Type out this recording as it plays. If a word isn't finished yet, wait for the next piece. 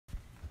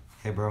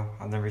Hey bro,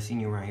 I've never seen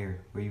you around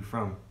here. Where you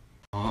from?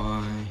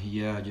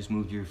 Yeah, I just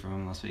moved here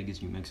from Las Vegas,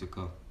 New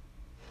Mexico.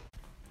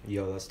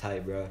 Yo, that's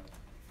tight, bro.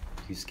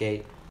 You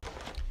skate?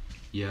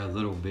 Yeah, a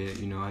little bit,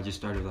 you know, I just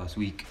started last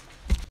week.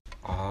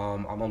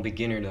 I'm a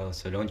beginner though,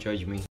 so don't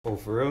judge me. Oh,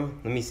 for real?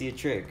 Let me see a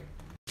trick.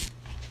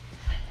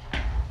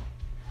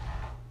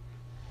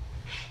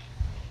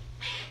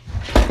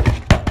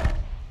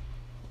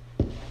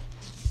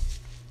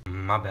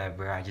 My bad,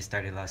 bro. I just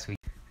started last week.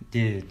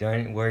 Dude,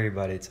 don't worry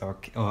about it.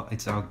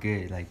 It's all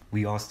good. Like,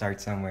 we all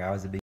start somewhere. I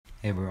was a big...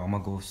 Hey, bro, I'm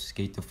gonna go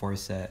skate the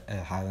force at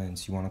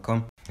Highlands. You wanna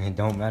come? It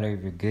don't matter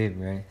if you're good,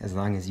 right? As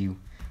long as you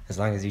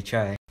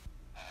try.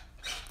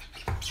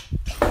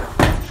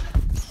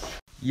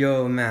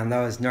 Yo, man,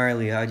 that was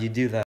gnarly. How'd you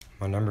do that?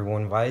 My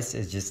 #1 vice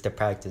is just to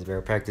practice,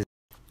 bro. Practice.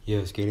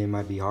 Yo, skating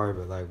might be hard,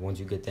 but like once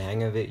you get the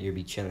hang of it, you'll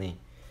be chilling.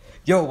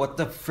 Yo, what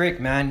the frick,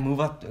 man?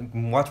 Move up.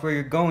 Watch where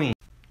you're going.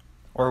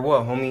 Or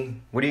what, homie?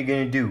 What are you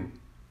gonna do?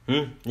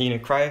 You gonna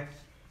cry?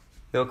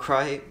 Little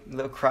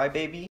cry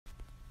baby?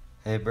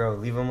 Hey, bro,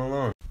 leave him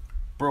alone.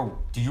 Bro,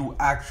 do you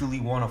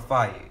actually wanna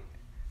fight?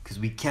 Cause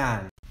we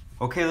can.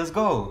 Okay, let's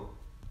go.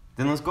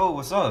 Then let's go.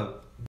 What's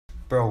up?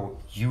 Bro,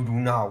 you do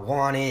not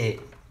want it.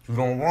 You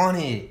don't want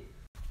it.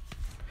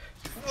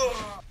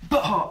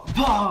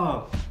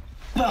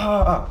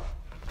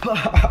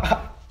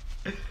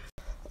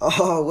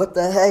 Oh, what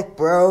the heck,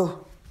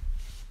 bro?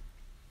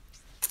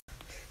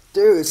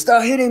 Dude,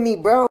 stop hitting me,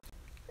 bro.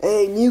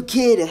 Hey, new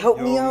kid, help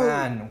me out. Yo,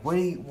 man, what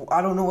do you...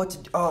 I don't know what to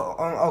do.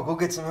 I'll go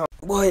get some help.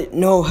 What?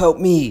 No, help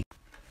me.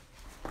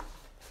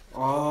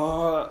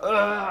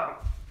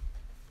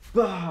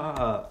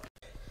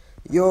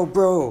 Yo,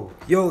 bro.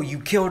 Yo, you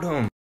killed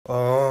him.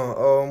 What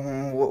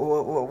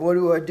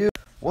do I do?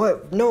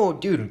 What? No,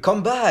 dude,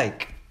 come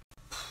back.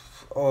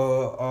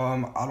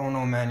 I don't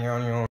know, man. You're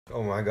on your own.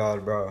 Oh my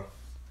god, bro.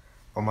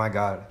 Oh my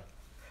god.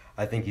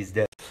 I think he's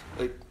dead.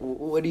 Like,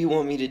 what do you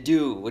want me to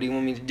do? What do you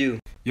want me to do?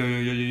 Yo,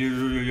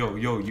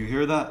 you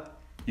hear that?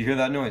 You hear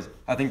that noise?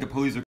 I think the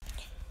police are...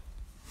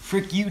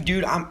 Frick you,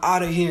 dude, I'm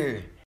out of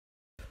here.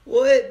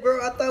 What,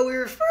 bro? I thought we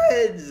were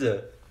friends.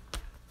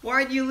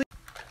 Why'd you leave?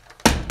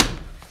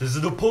 This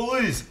is the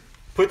police.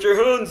 Put your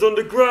hands on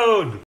the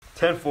ground.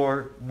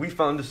 10-4, we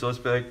found the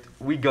suspect.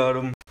 We got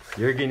him.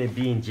 You're gonna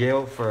be in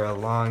jail for a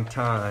long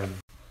time.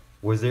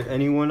 Was there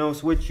anyone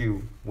else with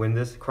you when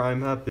this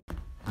crime happened?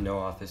 No,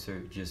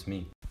 officer, just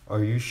me.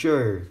 Are you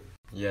sure?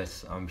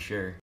 Yes, I'm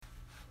sure.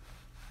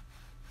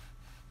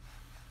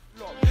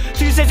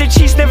 Dudes says the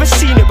cheese never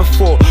seen it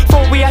before.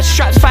 Thought we had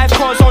straps, 5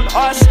 cars on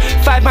us.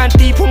 5 man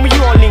deep and we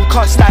all in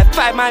cuffs. Like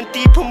 5 man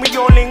deep and we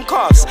all in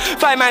cuffs.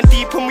 5 man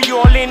deep and we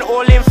all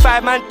in.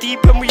 5 man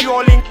deep and we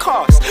all in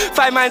cuffs.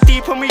 5 man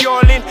deep and we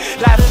all in.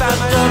 Like 5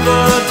 man.